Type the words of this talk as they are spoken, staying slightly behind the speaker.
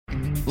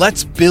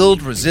Let's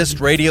build Resist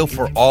Radio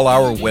for all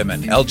our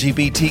women,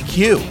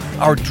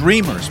 LGBTQ, our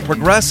dreamers,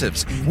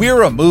 progressives.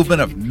 We're a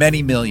movement of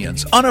many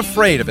millions,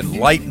 unafraid of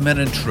enlightenment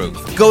and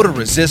truth. Go to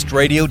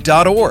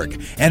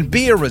resistradio.org and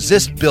be a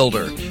resist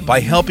builder by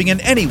helping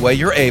in any way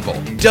you're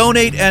able.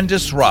 Donate and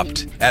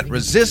disrupt at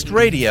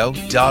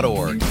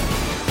resistradio.org.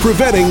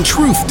 Preventing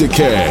truth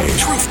decay.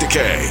 Truth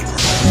decay.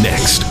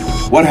 Next.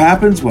 What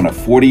happens when a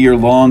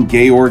 40-year-long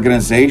gay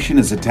organization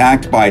is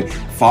attacked by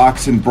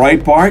Fox and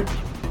Breitbart?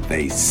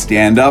 They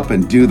stand up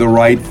and do the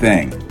right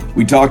thing.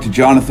 We talk to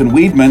Jonathan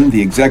Weedman,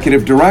 the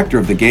executive director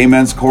of the Gay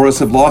Men's Chorus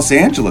of Los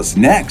Angeles,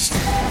 next.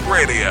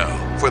 Radio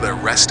for the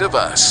rest of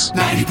us.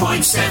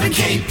 90.7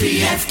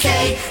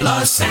 KPFK,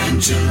 Los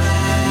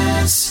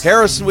Angeles.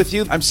 Harrison with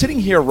you. I'm sitting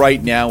here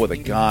right now with a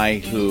guy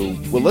who,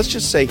 well, let's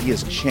just say he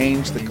has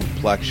changed the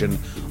complexion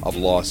of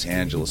Los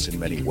Angeles in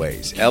many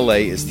ways. LA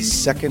is the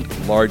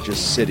second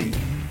largest city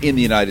in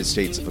the United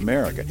States of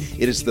America.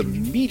 It is the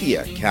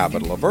media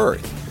capital of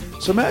Earth.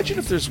 So imagine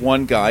if there's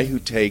one guy who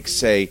takes,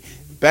 say,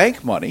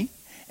 bank money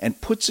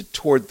and puts it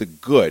toward the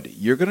good.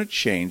 You're going to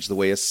change the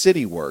way a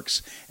city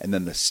works, and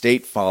then the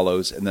state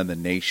follows, and then the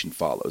nation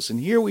follows. And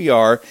here we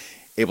are,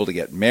 able to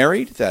get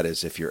married. That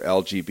is if you're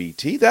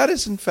LGBT. That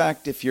is, in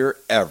fact, if you're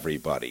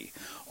everybody.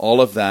 All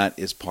of that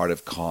is part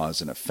of cause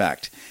and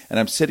effect.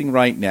 And I'm sitting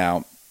right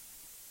now,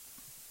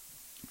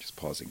 just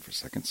pausing for a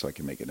second so I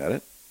can make an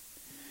edit,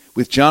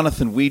 with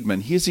Jonathan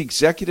Weedman. He is the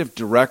executive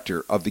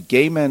director of the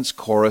Gay Men's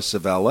Chorus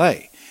of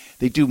L.A.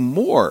 They do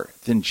more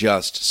than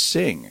just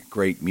sing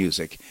great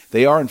music.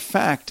 They are, in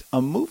fact,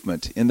 a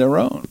movement in their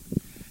own.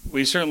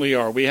 We certainly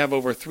are. We have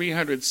over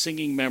 300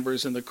 singing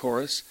members in the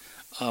chorus.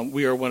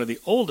 We are one of the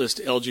oldest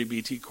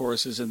LGBT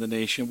choruses in the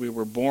nation. We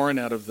were born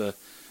out of the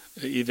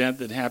event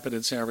that happened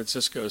in San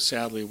Francisco,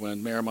 sadly,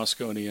 when Mayor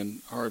Moscone and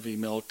Harvey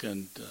Milk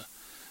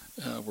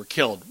were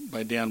killed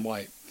by Dan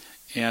White.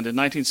 And in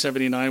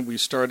 1979, we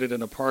started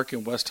in a park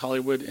in West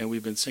Hollywood, and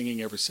we've been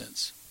singing ever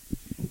since.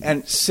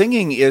 And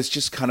singing is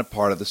just kind of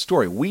part of the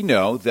story. We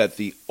know that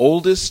the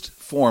oldest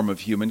form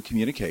of human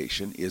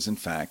communication is, in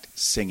fact,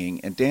 singing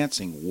and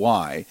dancing.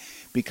 Why?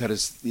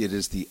 Because it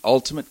is the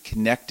ultimate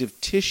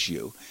connective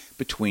tissue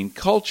between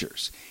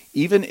cultures.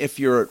 Even if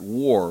you're at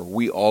war,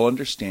 we all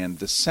understand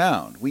the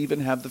sound. We even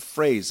have the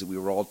phrase that we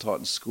were all taught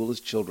in school as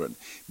children,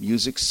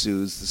 music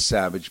soothes the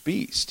savage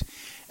beast.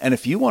 And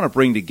if you want to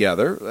bring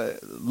together,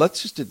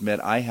 let's just admit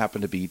I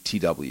happen to be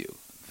TW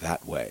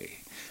that way.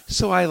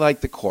 So I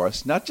like the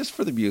chorus, not just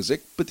for the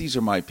music, but these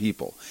are my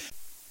people.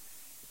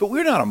 But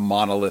we're not a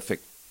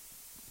monolithic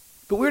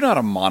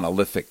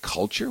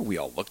culture. We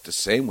all look the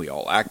same, we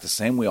all act the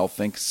same, we all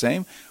think the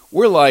same.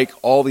 We're like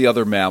all the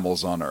other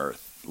mammals on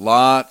Earth.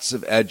 Lots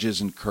of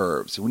edges and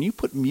curves. When you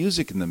put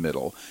music in the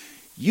middle,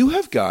 you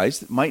have guys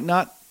that might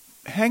not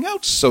hang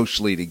out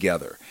socially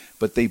together,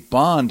 but they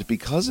bond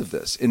because of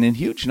this, and in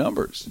huge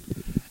numbers.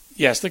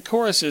 Yes, the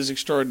chorus is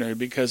extraordinary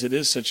because it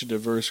is such a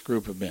diverse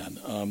group of men.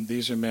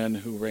 These are men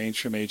who range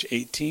from age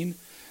 18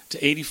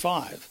 to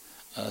 85.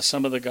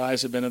 Some of the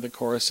guys have been in the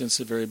chorus since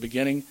the very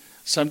beginning.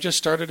 Some just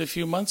started a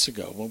few months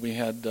ago when we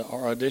had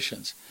our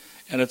auditions.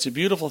 And it's a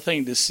beautiful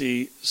thing to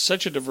see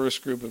such a diverse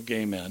group of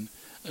gay men,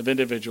 of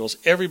individuals.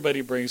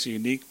 Everybody brings a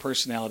unique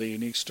personality, a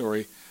unique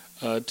story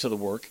to the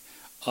work.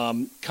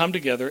 Come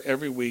together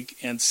every week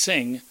and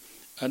sing,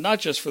 not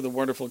just for the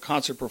wonderful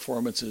concert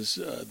performances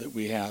that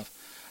we have,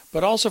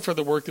 but also for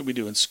the work that we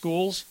do in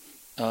schools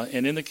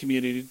and in the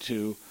community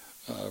to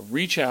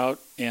reach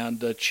out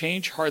and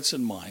change hearts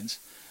and minds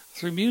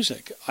through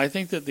music. I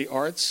think that the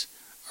arts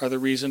are the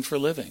reason for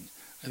living.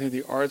 I think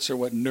the arts are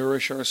what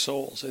nourish our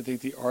souls. I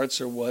think the arts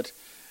are what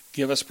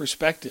give us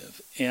perspective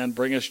and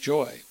bring us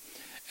joy.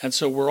 And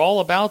so we're all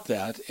about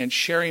that and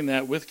sharing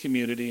that with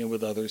community and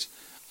with others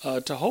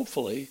to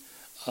hopefully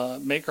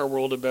make our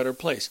world a better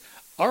place.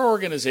 Our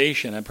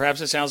organization, and perhaps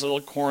it sounds a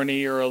little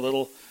corny or a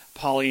little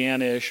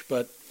Pollyannish,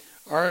 but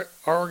our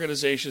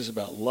organization is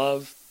about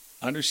love,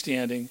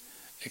 understanding,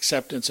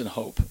 acceptance, and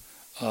hope,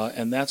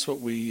 and that's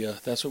what we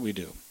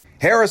do.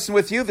 Harrison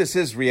with you. This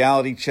is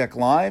Reality Check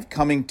Live,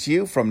 coming to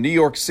you from New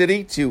York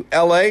City to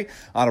L.A.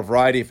 on a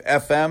variety of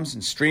FMs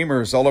and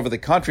streamers all over the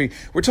country.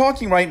 We're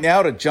talking right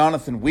now to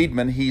Jonathan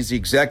Weedman. He's the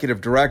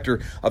executive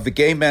director of the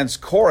Gay Men's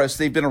Chorus.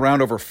 They've been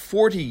around over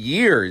 40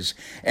 years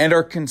and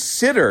are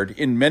considered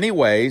in many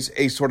ways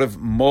a sort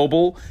of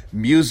mobile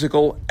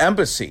musical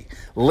embassy,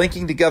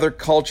 linking together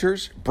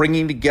cultures,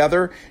 bringing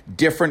together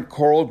different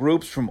choral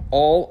groups from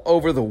all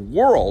over the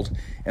world.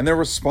 And they're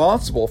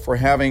responsible for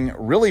having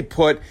really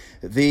put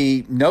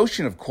the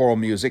notion of choral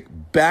music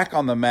back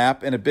on the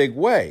map in a big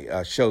way.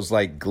 Shows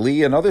like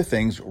Glee and other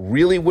things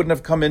really wouldn't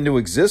have come into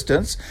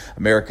existence,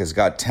 America's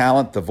Got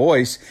Talent, The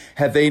Voice,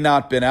 had they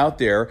not been out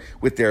there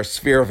with their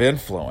sphere of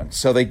influence.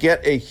 So they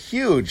get a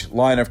huge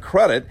line of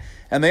credit,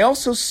 and they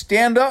also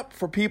stand up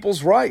for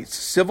people's rights,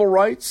 civil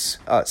rights,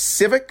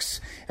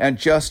 civics, and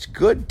just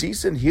good,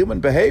 decent human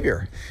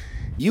behavior.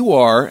 You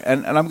are,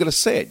 and I'm going to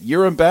say it,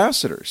 you're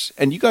ambassadors,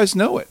 and you guys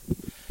know it.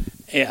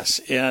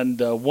 Yes, and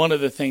one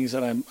of the things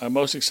that I'm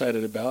most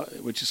excited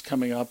about, which is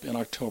coming up in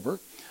October,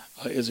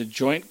 is a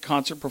joint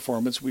concert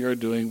performance we are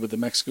doing with the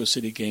Mexico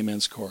City Gay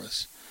Men's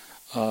Chorus.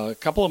 A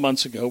couple of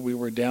months ago, we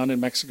were down in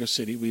Mexico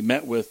City. We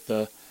met with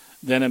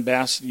then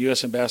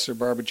U.S. Ambassador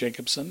Barbara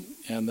Jacobson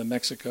and the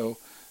Mexico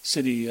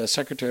City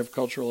Secretary of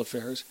Cultural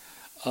Affairs.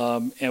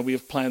 And we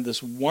have planned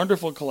this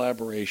wonderful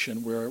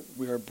collaboration where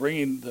we are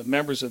bringing the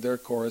members of their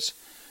chorus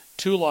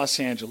to Los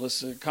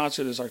Angeles. The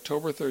concert is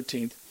October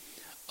 13th,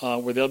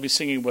 where they'll be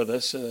singing with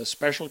us, a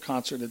special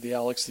concert at the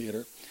Alex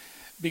Theater.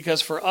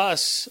 Because for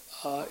us,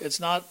 it's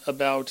not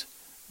about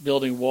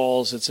building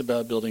walls, it's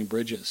about building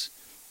bridges.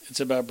 It's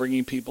about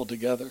bringing people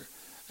together.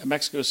 And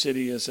Mexico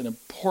City is an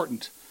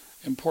important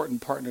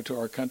partner to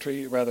our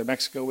country. Rather,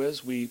 Mexico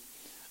is. We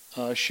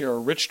share a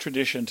rich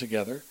tradition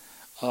together.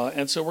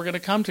 And so we're going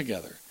to come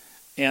together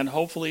and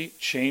hopefully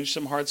change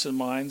some hearts and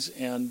minds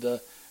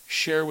and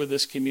share with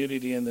this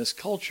community and this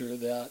culture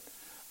that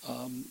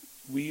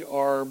we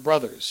are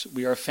brothers,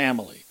 we are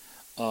family.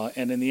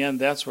 And in the end,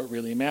 that's what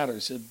really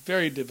matters. A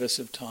very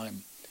divisive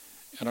time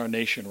in our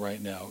nation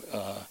right now,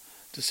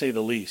 to say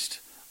the least.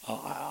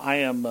 I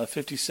am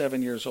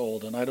 57 years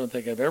old, and I don't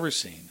think I've ever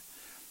seen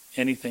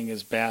anything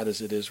as bad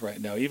as it is right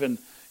now. Even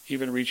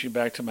reaching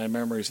back to my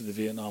memories of the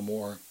Vietnam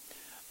War,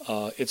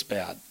 it's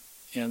bad.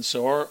 And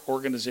so our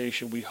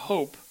organization, we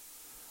hope,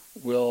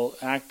 will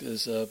act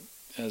as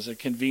a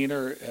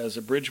convener, as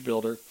a bridge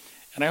builder,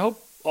 and I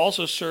hope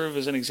also serve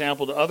as an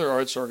example to other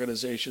arts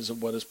organizations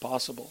of what is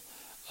possible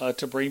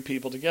to bring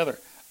people together.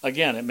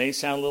 Again, it may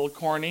sound a little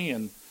corny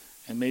and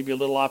maybe a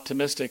little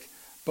optimistic,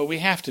 but we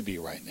have to be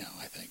right now,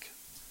 I think.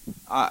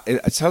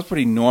 It sounds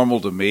pretty normal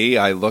to me.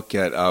 I look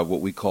at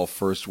what we call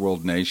first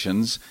world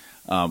nations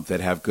that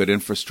have good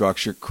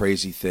infrastructure,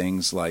 crazy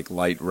things like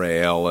light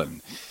rail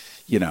and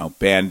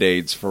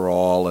Band-Aids for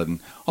all and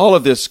all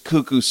of this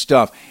cuckoo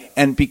stuff.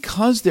 And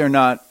because they're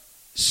not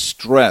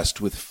stressed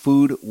with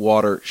food,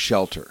 water,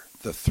 shelter,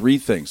 the three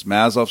things,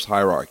 Maslow's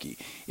hierarchy,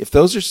 if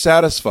those are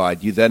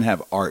satisfied, you then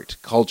have art,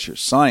 culture,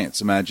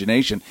 science,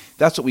 imagination.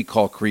 That's what we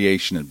call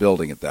creation and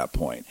building at that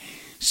point.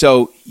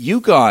 So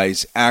you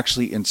guys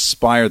actually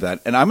inspire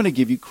that, and I'm going to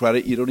give you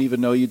credit you don't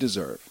even know you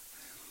deserve.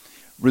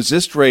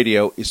 Resist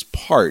Radio is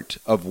part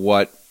of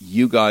what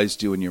you guys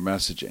do in your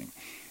messaging.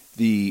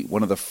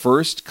 One of the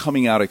first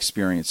coming out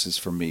experiences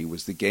for me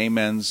was the Gay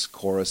Men's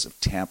Chorus of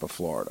Tampa,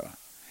 Florida.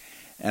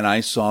 And I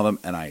saw them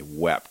and I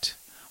wept.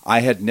 I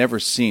had never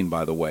seen,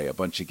 by the way, a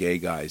bunch of gay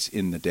guys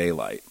in the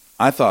daylight.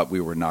 I thought we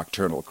were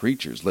nocturnal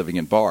creatures living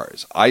in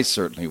bars. I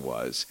certainly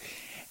was.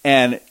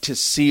 And to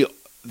see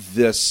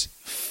this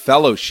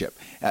fellowship,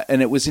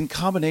 and it was in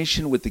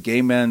combination with the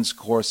Gay Men's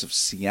Chorus of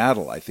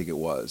Seattle, I think it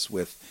was,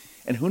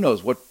 and who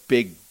knows what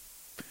big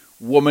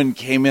woman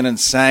came in and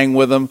sang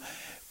with them.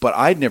 But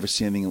I'd never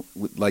seen anything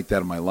like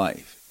that in my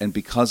life. And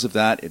because of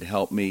that, it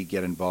helped me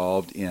get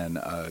involved in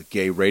a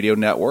gay radio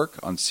network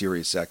on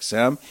Sirius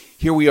XM.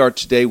 Here we are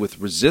today with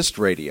Resist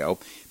Radio.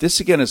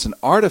 This, again, is an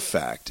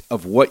artifact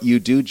of what you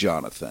do,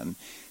 Jonathan.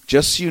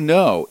 Just so you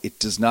know, it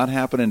does not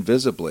happen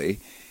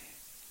invisibly.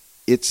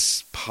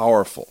 It's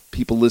powerful.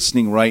 People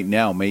listening right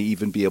now may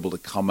even be able to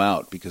come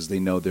out because they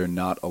know they're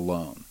not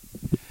alone.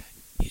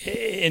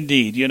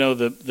 Indeed.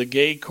 The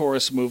gay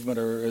chorus movement,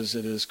 or as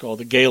it is called,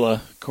 the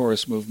gala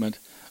chorus movement,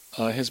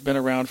 has been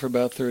around for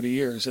about 30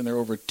 years, and there are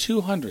over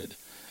 200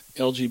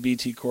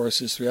 LGBT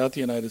choruses throughout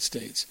the United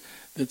States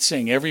that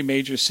sing. Every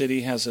major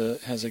city has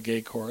a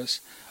gay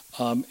chorus,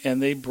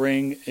 and they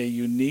bring a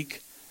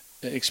unique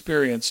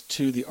experience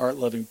to the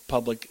art-loving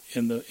public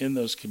in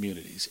those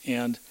communities.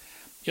 And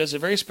it's a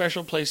very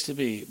special place to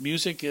be.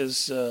 Music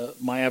is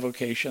my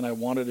avocation. I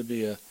wanted to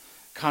be a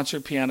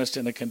concert pianist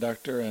and a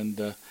conductor,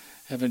 and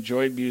have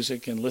enjoyed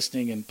music and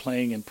listening and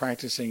playing and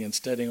practicing and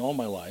studying all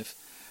my life.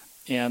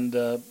 And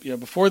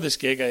before this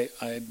gig,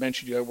 I had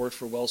mentioned to you I worked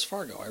for Wells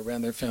Fargo. I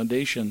ran their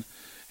foundation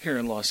here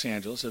in Los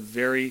Angeles, a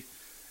very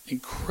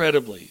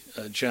incredibly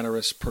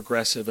generous,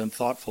 progressive, and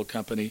thoughtful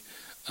company,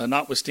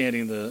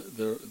 notwithstanding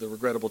the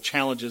regrettable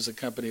challenges the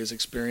company has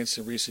experienced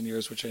in recent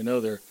years, which I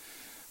know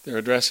they're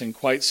addressing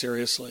quite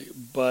seriously.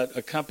 But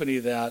a company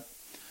that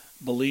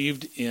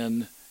believed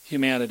in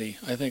humanity,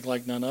 I think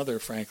like none other,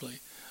 frankly.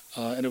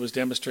 And it was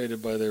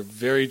demonstrated by their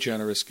very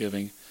generous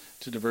giving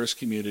to diverse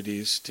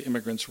communities, to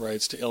immigrants'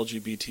 rights, to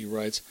LGBT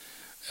rights,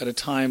 at a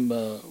time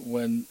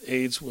when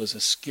AIDS was a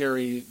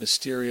scary,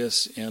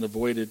 mysterious, and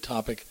avoided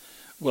topic.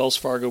 Wells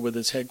Fargo, with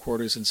its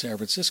headquarters in San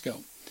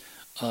Francisco,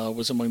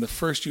 was among the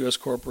first U.S.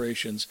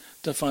 corporations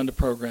to fund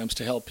programs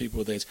to help people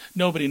with AIDS.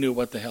 Nobody knew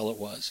what the hell it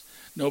was.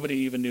 Nobody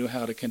even knew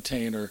how to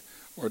contain or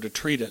to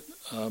treat it,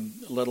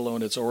 let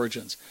alone its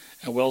origins.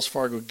 And Wells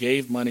Fargo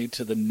gave money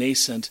to the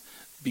nascent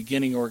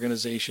beginning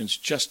organizations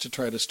just to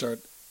try to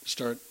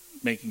start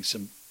making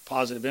some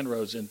positive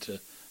inroads into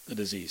the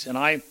disease.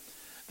 And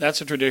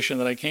that's a tradition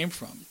that I came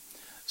from.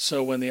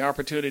 So when the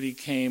opportunity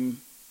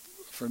came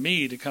for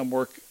me to come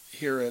work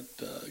here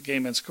at Gay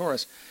Men's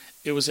Chorus,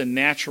 it was a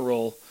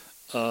natural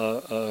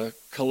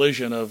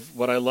collision of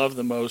what I love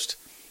the most,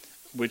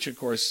 which of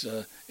course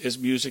is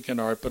music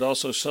and art, but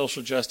also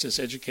social justice,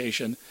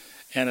 education,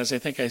 and as I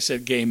think I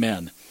said, gay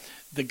men.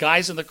 The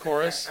guys in the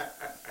chorus,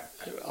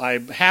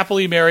 I'm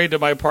happily married to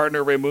my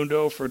partner,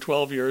 Raimundo, for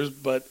 12 years,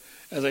 but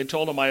as I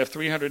told him, I have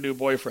 300 new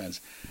boyfriends.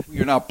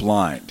 You're not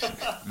blind.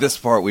 This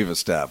part we've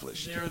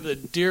established. They're the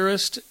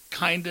dearest,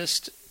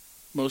 kindest,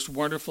 most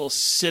wonderful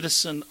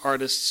citizen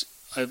artists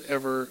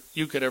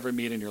you could ever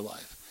meet in your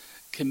life.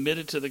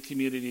 Committed to the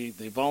community.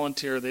 They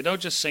volunteer. They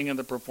don't just sing in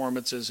the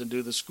performances and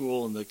do the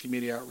school and the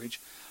community outreach,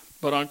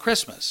 but on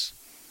Christmas,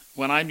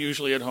 when I'm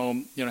usually at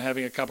home,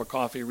 having a cup of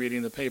coffee,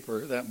 reading the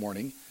paper that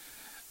morning,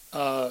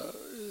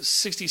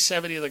 60,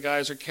 70 of the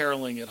guys are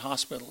caroling at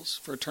hospitals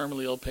for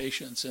terminally ill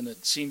patients and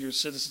at senior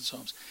citizens'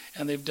 homes,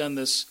 and they've done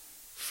this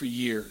for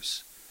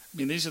years. I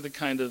mean, these are the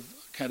kind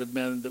of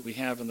men that we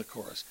have in the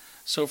chorus.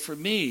 So for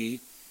me,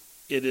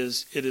 it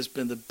has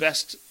been the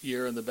best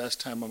year and the best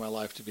time of my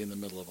life to be in the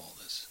middle of all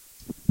this.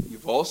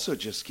 You've also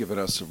just given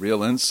us a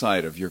real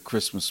insight of your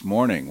Christmas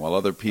morning. While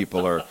other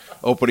people are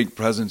opening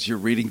presents, you're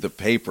reading the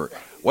paper.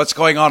 What's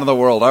going on in the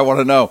world? I want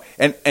to know.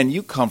 And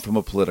you come from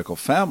a political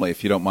family,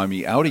 if you don't mind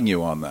me outing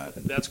you on that.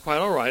 That's quite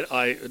all right.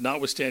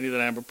 Notwithstanding that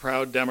I'm a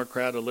proud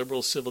Democrat, a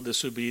liberal civil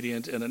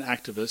disobedient, and an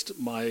activist,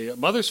 my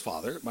mother's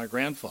father, my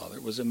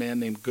grandfather, was a man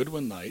named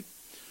Goodwin Knight,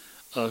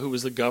 who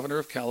was the governor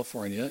of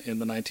California in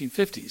the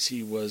 1950s.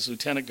 He was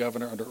lieutenant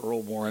governor under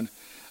Earl Warren,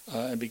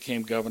 and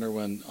became governor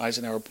when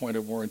Eisenhower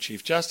appointed Warren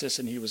Chief Justice,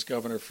 and he was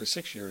governor for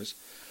 6 years.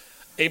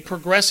 A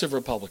progressive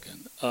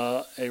Republican,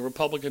 a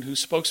Republican who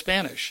spoke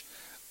Spanish,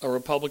 a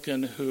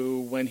Republican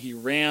who, when he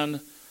ran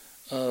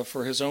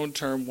for his own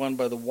term, won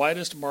by the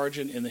widest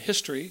margin in the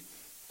history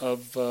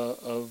of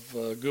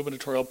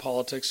gubernatorial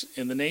politics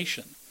in the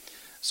nation.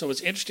 So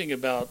what's interesting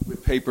about...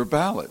 With paper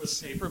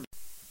ballots.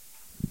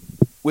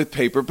 With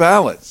paper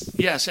ballots.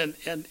 Yes,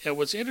 and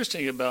what's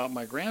interesting about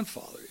my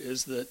grandfather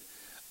is that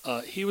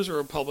he was a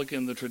Republican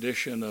in the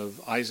tradition of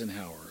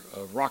Eisenhower,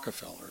 of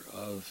Rockefeller,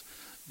 of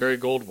Barry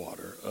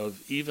Goldwater, of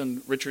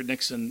even Richard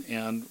Nixon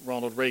and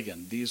Ronald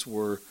Reagan. These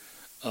were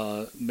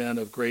men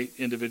of great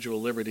individual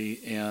liberty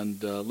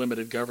and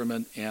limited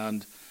government,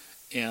 and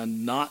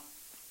not,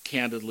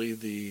 candidly,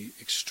 the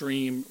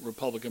extreme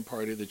Republican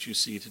Party that you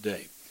see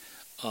today.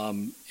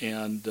 I've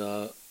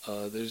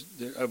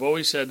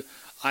always said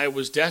I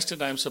was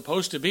destined, I'm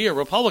supposed to be a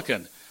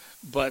Republican,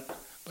 but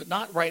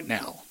not right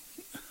now.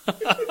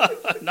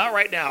 Not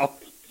right now.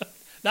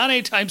 Not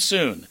anytime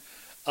soon.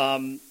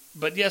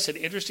 But yes, an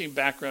interesting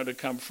background to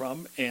come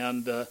from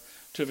and to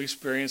have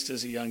experienced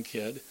as a young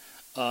kid.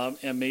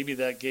 And maybe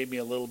that gave me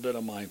a little bit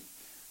of my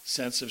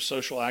sense of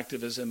social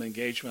activism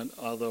engagement,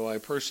 although I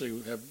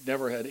personally have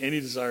never had any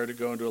desire to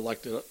go into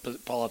elected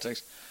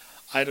politics.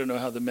 I don't know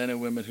how the men and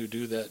women who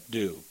do that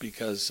do,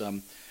 because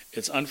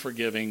it's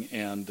unforgiving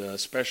and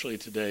especially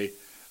today,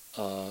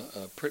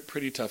 a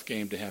pretty tough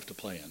game to have to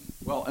play in.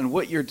 Well, and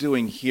what you're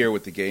doing here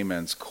with the Gay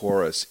Men's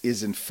Chorus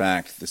is, in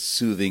fact, the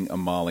soothing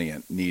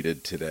emollient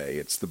needed today.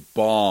 It's the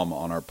balm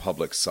on our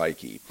public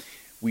psyche.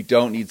 We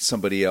don't need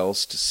somebody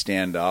else to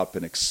stand up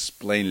and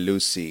explain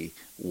Lucy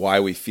why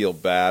we feel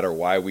bad or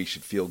why we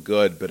should feel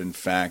good, but in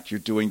fact, you're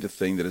doing the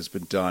thing that has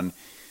been done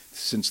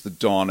since the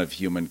dawn of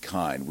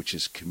humankind, which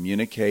is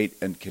communicate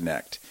and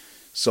connect.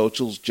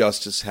 Social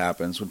justice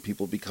happens when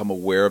people become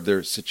aware of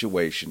their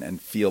situation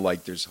and feel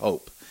like there's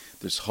hope.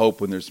 There's hope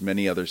when there's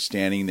many others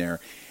standing there.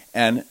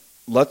 And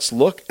let's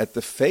look at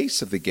the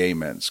face of the Gay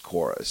Men's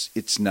Chorus.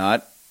 It's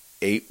not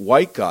 8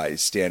 white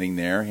guys standing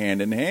there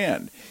hand in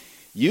hand.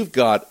 You've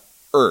got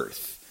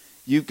Earth.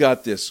 You've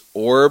got this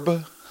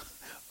orb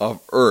of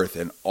Earth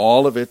and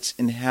all of its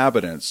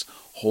inhabitants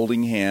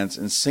holding hands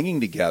and singing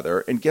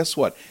together. And guess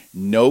what?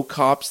 No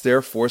cops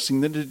there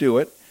forcing them to do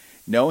it.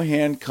 No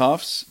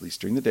handcuffs, at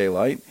least during the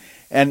daylight,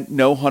 and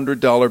no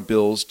 $100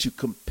 bills to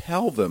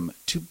compel them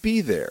to be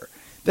there.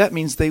 That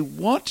means they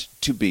want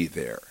to be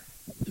there.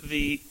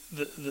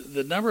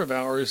 The number of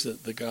hours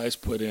that the guys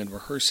put in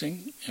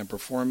rehearsing and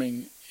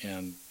performing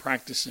and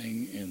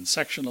practicing in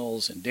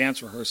sectionals and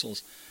dance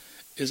rehearsals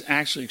is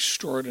actually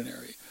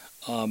extraordinary.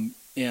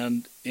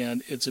 And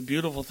it's a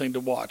beautiful thing to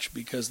watch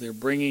because they're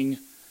bringing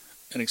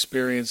an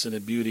experience and a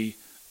beauty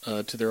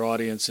to their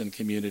audience and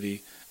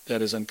community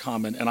that is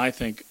uncommon and I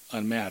think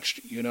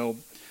unmatched.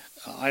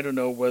 I don't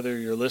know whether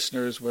your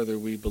listeners, whether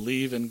we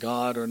believe in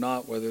God or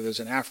not, whether there's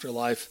an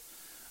afterlife,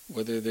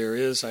 whether there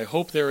is. I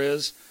hope there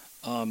is.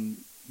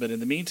 But in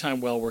the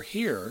meantime, while we're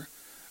here,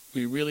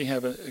 we really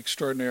have an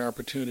extraordinary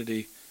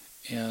opportunity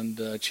and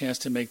a chance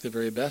to make the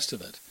very best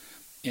of it.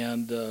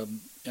 And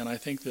I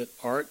think that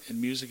art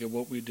and music and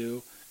what we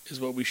do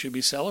is what we should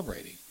be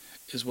celebrating,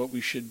 is what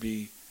we should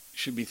be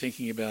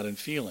thinking about and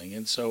feeling.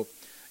 And so,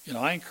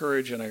 I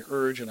encourage and I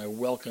urge and I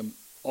welcome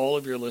all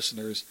of your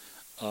listeners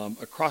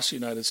across the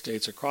United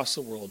States, across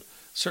the world,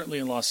 certainly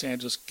in Los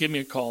Angeles. Give me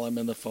a call. I'm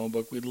in the phone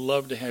book. We'd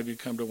love to have you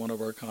come to one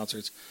of our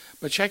concerts.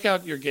 But check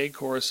out your gay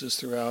choruses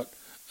throughout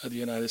the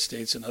United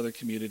States and other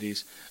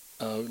communities.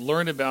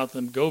 Learn about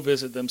them. Go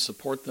visit them.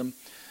 Support them.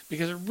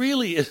 Because it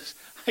really is,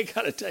 I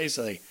got to tell you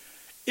something,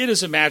 it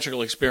is a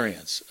magical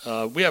experience.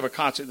 We have a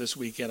concert this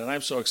weekend, and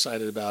I'm so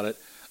excited about it.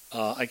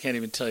 I can't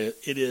even tell you.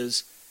 It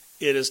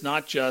is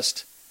not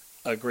just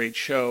a great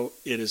show.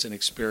 It is an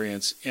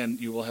experience, and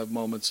you will have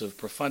moments of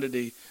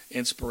profundity,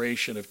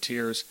 inspiration, of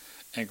tears,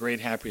 and great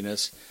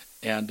happiness,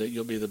 and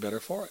you'll be the better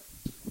for it.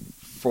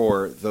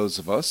 For those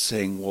of us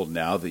saying, well,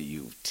 now that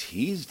you've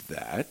teased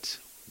that,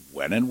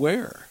 when and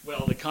where?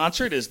 Well, the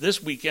concert is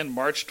this weekend,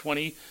 March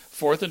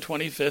 24th and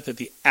 25th at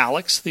the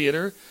Alex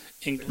Theater.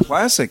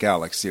 Classic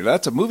Alex Theater.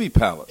 That's a movie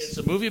palace. It's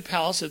a movie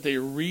palace that they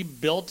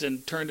rebuilt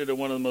and turned into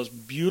one of the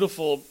most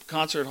beautiful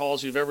concert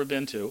halls you've ever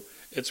been to.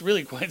 It's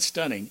really quite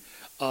stunning.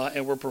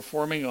 And we're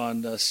performing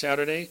on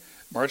Saturday,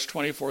 March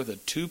 24th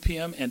at 2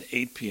 p.m. and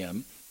 8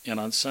 p.m., and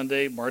on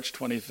Sunday, March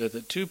 25th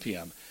at 2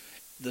 p.m.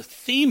 The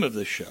theme of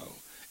the show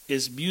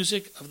is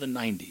music of the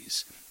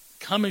 90s.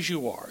 Come As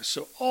You Are.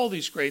 So all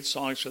these great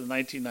songs from the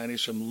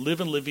 1990s, from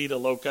Livin' La Vida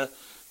Loca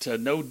to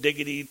No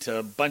Diggity to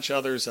a bunch of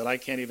others that I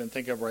can't even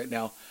think of right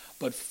now,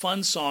 but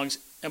fun songs.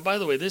 And by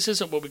the way, this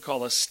isn't what we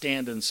call a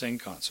stand and sing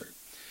concert.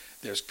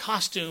 There's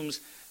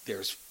costumes,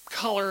 there's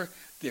color,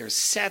 there's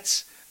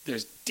sets,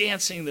 there's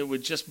dancing that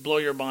would just blow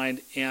your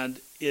mind,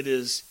 and it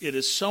is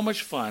so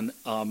much fun.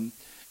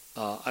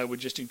 I would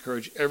just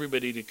encourage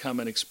everybody to come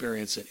and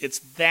experience it. It's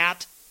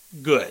that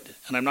good,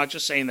 and I'm not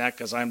just saying that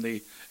because I'm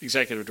the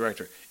executive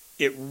director.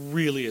 It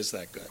really is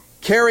that good.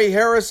 Carrie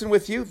Harrison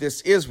with you.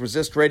 This is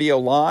Resist Radio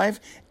Live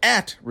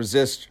at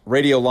Resist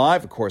Radio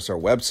Live. Of course, our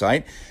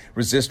website,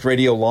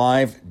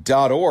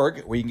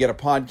 resistradiolive.org, where you can get a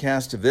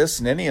podcast of this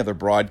and any other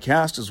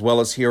broadcast, as well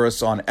as hear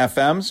us on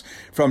FMs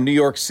from New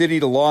York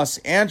City to Los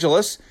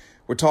Angeles.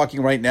 We're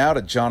talking right now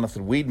to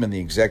Jonathan Weedman,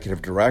 the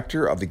executive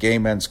director of the Gay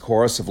Men's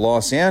Chorus of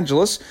Los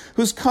Angeles,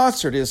 whose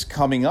concert is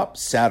coming up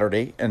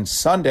Saturday and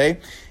Sunday.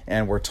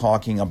 And we're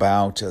talking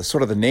about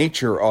sort of the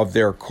nature of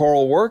their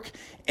choral work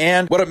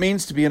and what it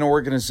means to be an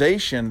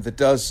organization that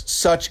does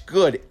such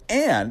good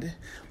and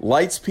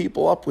lights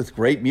people up with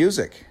great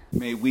music.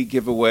 May we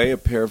give away a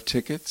pair of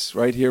tickets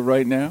right here,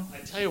 right now? I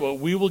tell you what,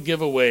 we will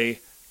give away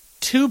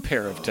 2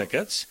 pair of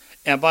tickets.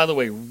 And by the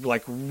way,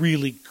 like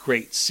really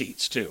great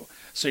seats, too.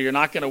 So you're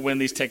not going to win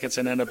these tickets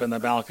and end up in the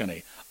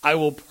balcony. I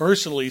will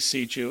personally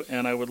seat you,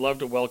 and I would love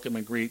to welcome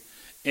and greet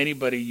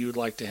anybody you'd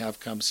like to have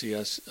come see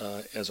us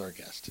as our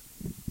guest.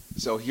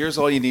 So here's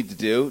all you need to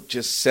do.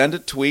 Just send a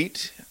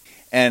tweet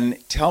and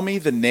tell me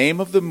the name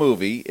of the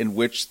movie in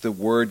which the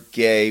word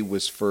gay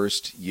was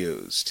first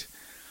used.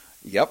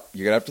 Yep,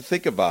 you're going to have to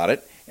think about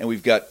it. And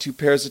we've got 2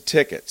 pairs of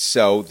tickets.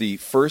 So the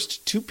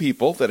first 2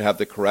 people that have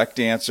the correct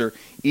answer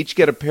each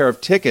get a pair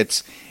of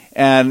tickets.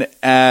 And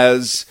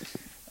as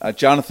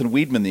Jonathan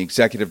Weedman, the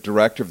executive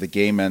director of the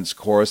Gay Men's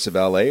Chorus of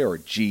LA, or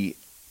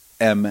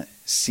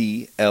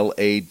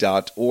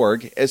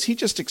GMCLA.org, as he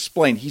just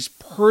explained, he's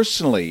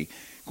personally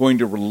going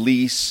to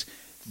release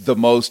the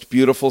most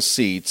beautiful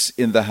seats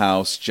in the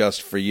house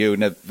just for you.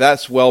 Now,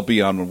 that's well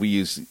beyond when we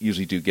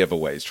usually do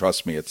giveaways.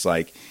 Trust me, it's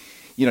like,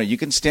 you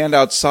can stand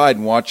outside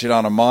and watch it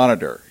on a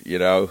monitor,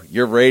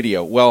 your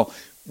radio. Well,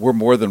 we're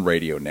more than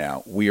radio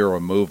now. We are a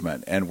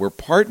movement, and we're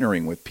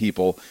partnering with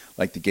people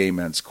like the Gay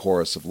Men's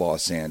Chorus of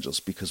Los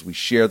Angeles because we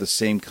share the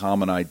same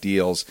common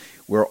ideals.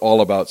 We're all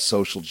about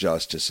social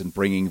justice and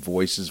bringing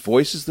voices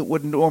that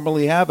wouldn't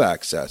normally have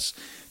access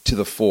to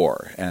the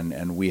fore,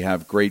 and we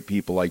have great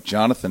people like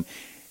Jonathan.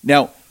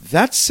 Now,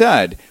 that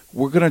said,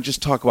 we're going to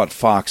just talk about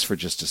Fox for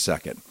just a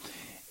second,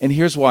 and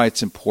here's why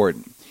it's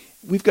important.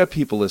 We've got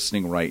people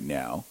listening right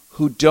now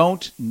who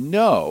don't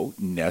know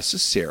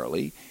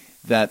necessarily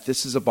that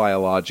this is a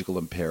biological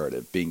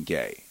imperative, being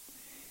gay.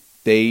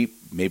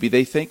 Maybe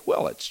they think,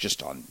 well, it's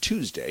just on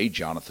Tuesday,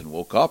 Jonathan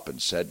woke up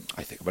and said,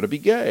 I think I'm going to be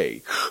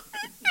gay.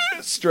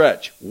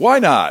 Stretch. Why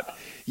not?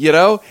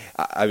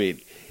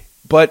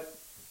 But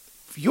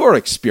your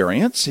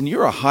experience, and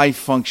you're a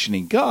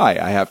high-functioning guy,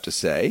 I have to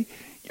say,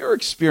 your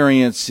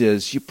experience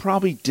is you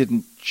probably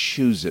didn't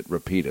choose it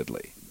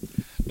repeatedly.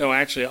 No,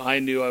 actually, I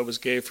knew I was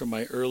gay from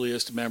my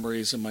earliest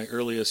memories and my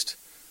earliest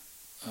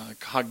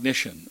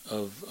cognition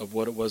of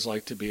what it was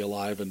like to be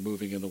alive and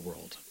moving in the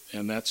world.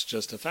 And that's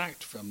just a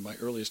fact from my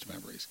earliest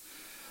memories.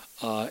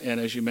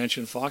 And as you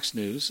mentioned, Fox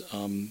News,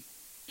 and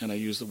I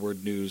use the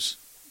word news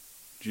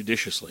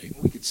judiciously.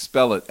 We could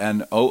spell it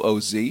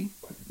N-O-O-Z.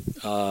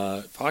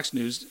 Fox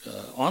News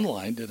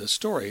Online did a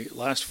story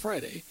last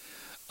Friday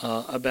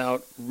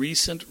about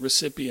recent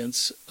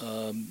recipients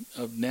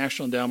of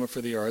National Endowment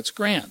for the Arts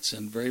grants,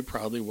 and very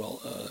proudly,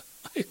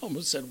 I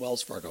almost said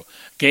Wells Fargo.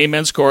 Gay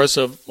Men's Chorus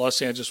of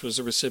Los Angeles was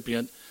a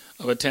recipient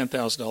of a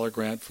 $10,000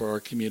 grant for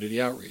our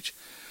community outreach.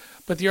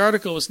 But the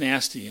article was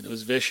nasty and it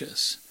was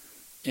vicious,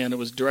 and it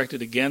was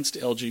directed against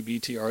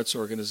LGBT arts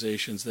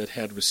organizations that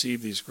had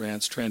received these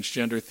grants,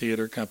 transgender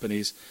theater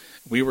companies.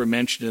 We were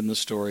mentioned in the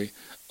story.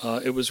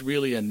 It was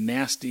really a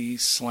nasty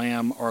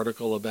slam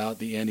article about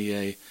the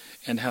NEA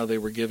and how they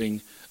were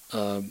giving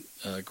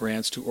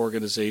grants to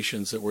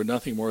organizations that were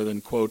nothing more than,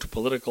 quote,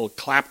 political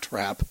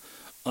claptrap,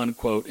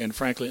 unquote, and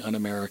frankly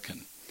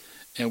un-American.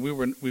 And we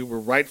were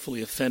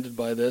rightfully offended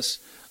by this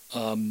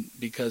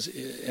because,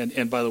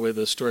 and by the way,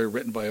 the story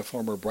written by a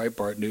former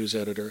Breitbart news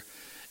editor,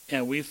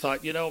 and we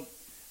thought, they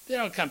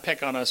don't come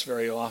pick on us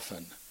very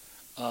often,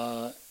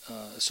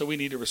 so we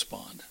need to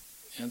respond.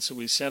 And so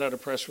we sent out a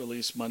press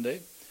release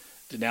Monday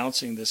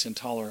denouncing this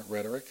intolerant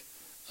rhetoric.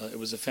 It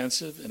was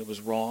offensive, and it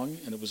was wrong,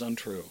 and it was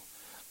untrue.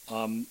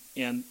 And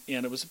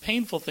it was a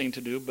painful thing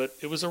to do, but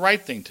it was the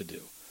right thing to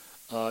do.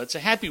 It's a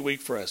happy week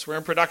for us. We're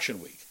in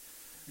production week.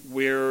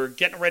 We're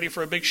getting ready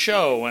for a big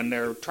show, and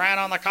they're trying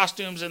on the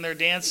costumes, and they're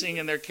dancing,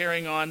 and they're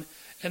carrying on.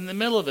 And in the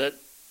middle of it,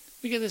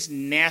 we get this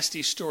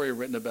nasty story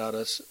written about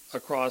us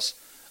across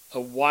a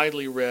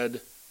widely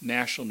read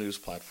national news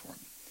platform.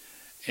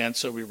 And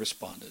so we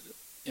responded.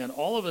 And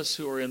all of us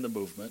who are in the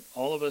movement,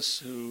 all of us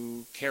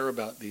who care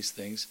about these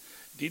things,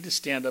 need to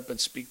stand up and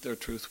speak their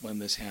truth when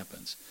this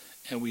happens.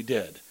 And we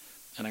did.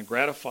 And I'm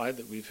gratified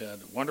that we've had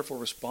a wonderful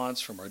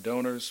response from our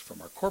donors,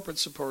 from our corporate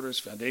supporters,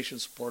 foundation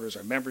supporters,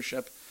 our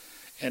membership.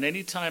 And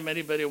anytime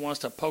anybody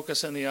wants to poke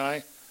us in the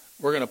eye,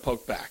 we're going to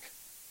poke back.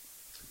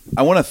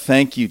 I want to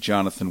thank you,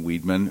 Jonathan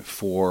Weedman,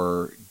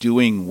 for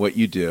doing what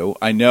you do.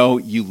 I know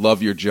you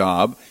love your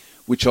job,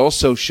 which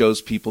also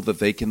shows people that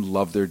they can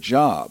love their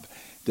job.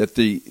 That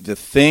the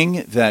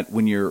thing that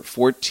when you're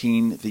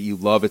 14 that you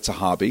love, it's a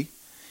hobby.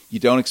 You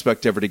don't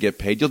expect ever to get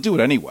paid. You'll do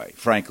it anyway,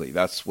 frankly.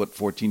 That's what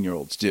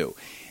 14-year-olds do.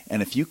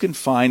 And if you can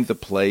find the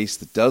place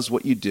that does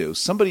what you do,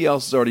 somebody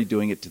else is already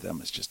doing it. To them,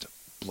 it's just a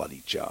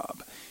bloody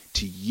job.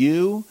 To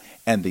you,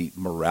 and the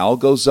morale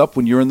goes up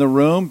when you're in the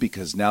room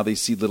because now they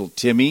see little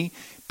Timmy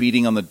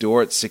beating on the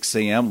door at 6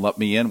 a.m. Let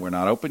me in. We're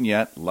not open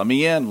yet. Let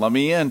me in. Let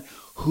me in.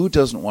 Who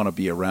doesn't want to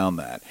be around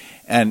that?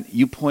 And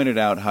you pointed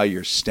out how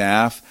your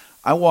staff,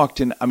 I walked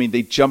in,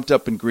 they jumped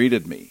up and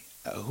greeted me.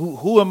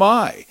 Who am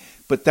I?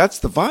 But that's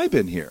the vibe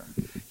in here.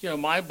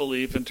 My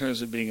belief in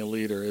terms of being a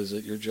leader is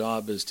that your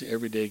job is to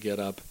every day get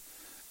up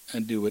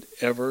and do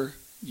whatever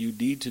you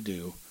need to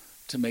do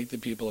to make the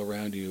people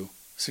around you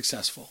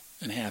successful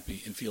and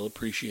happy and feel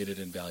appreciated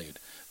and valued.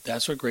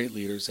 That's what great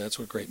leaders, that's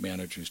what great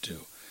managers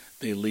do.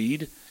 They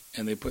lead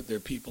and they put their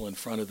people in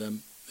front of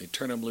them. They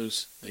turn them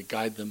loose, they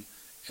guide them,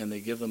 and they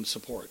give them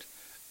support.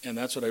 And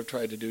that's what I've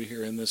tried to do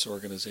here in this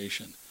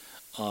organization.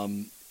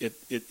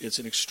 It's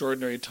an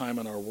extraordinary time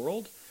in our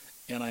world,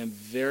 and I'm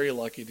very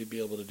lucky to be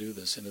able to do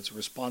this. And it's a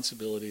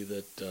responsibility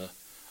that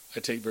I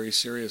take very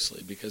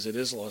seriously because it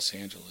is Los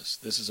Angeles.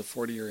 This is a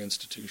 40-year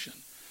institution.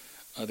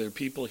 There are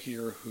people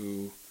here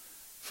who,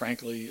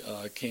 frankly,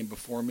 came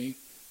before me,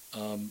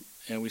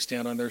 and we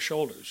stand on their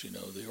shoulders.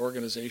 The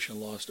organization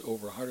lost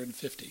over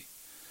 150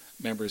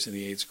 members in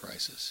the AIDS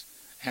crisis.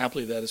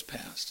 Happily, that has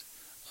passed.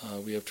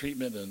 We have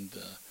treatment and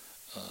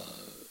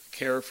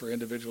care for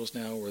individuals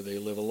now where they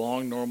live a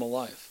long, normal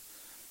life.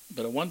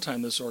 But at one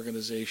time, this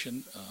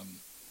organization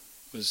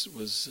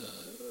was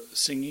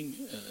singing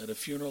at a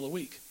funeral a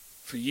week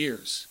for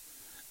years,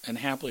 and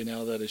happily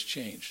now that has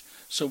changed.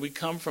 So we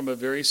come from a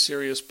very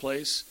serious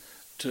place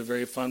to a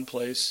very fun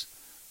place,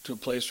 to a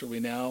place where we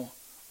now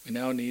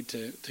need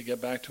to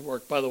get back to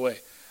work. By the way,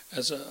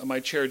 as my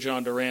chair,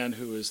 John Duran,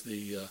 who is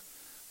the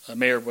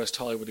mayor of West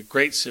Hollywood, a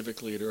great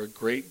civic leader, a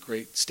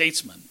great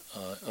statesman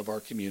of our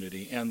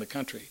community and the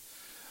country,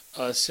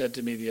 said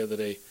to me the other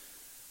day,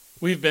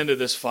 "We've been to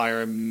this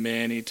fire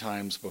many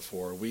times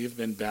before. We've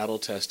been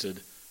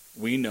battle-tested.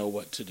 We know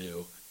what to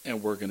do,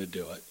 and we're going to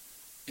do it."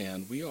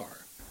 And we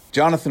are.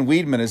 Jonathan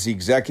Weedman is the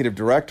executive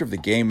director of the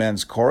Gay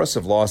Men's Chorus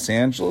of Los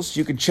Angeles.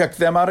 You can check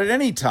them out at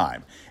any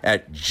time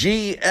at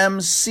gmcla.org.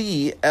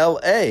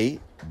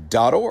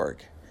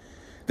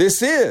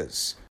 This is